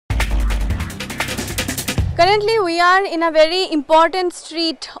Currently, we are in a very important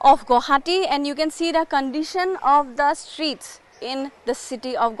street of Guwahati, and you can see the condition of the streets in the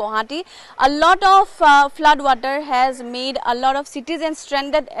city of Guwahati. A lot of flood water has made a lot of citizens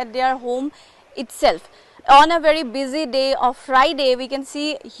stranded at their home itself. On a very busy day of Friday, we can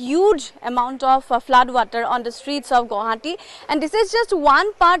see huge amount of flood water on the streets of Guwahati, and this is just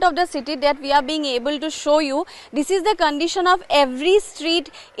one part of the city that we are being able to show you. This is the condition of every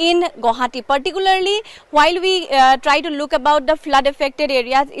street in Guwahati. Particularly while we try to look about the flood affected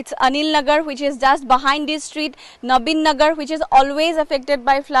areas, it's Anil Nagar, which is just behind this street, Nabin Nagar, which is always affected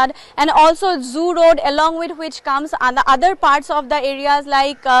by flood, and also Zoo Road, along with which comes the other parts of the areas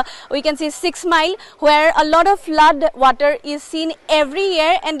like we can see 6 Mile, where a lot of flood water is seen every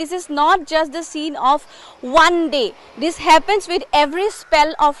year, and this is not just the scene of one day. This happens with every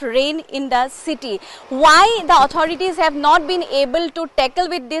spell of rain in the city. Why the authorities have not been able to tackle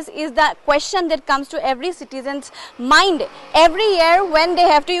with this is the question that comes to every citizen's mind. Every year when they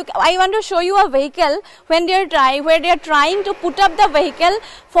have to, I want to show you a vehicle when they are trying to put up the vehicle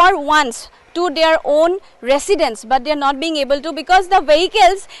for once to their own residence, but they are not being able to because the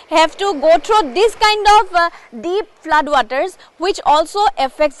vehicles have to go through this kind of deep flood waters, which also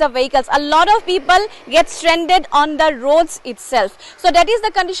affects the vehicles. A lot of people get stranded on the roads itself. So that is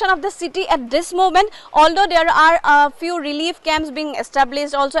the condition of the city at this moment. Although there are a few relief camps being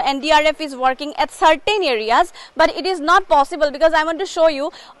established, also NDRF is working at certain areas, but it is not possible because I want to show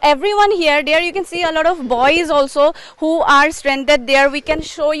you everyone here. There you can see a lot of boys also who are stranded there. We can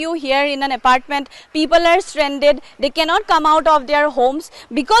show you here in an apartment, people are stranded. They cannot come out of their homes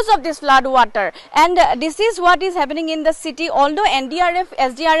because of this flood water, and this is what is happening in the city. Although NDRF,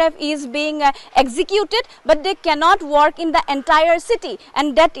 SDRF is being executed, but they cannot work in the entire city,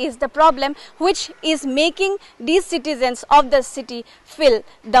 and that is the problem which is making these citizens of the city feel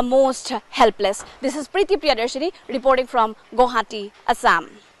the most helpless. This is Preeti Priyadarshini reporting from Guwahati,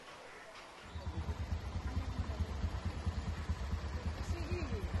 Assam.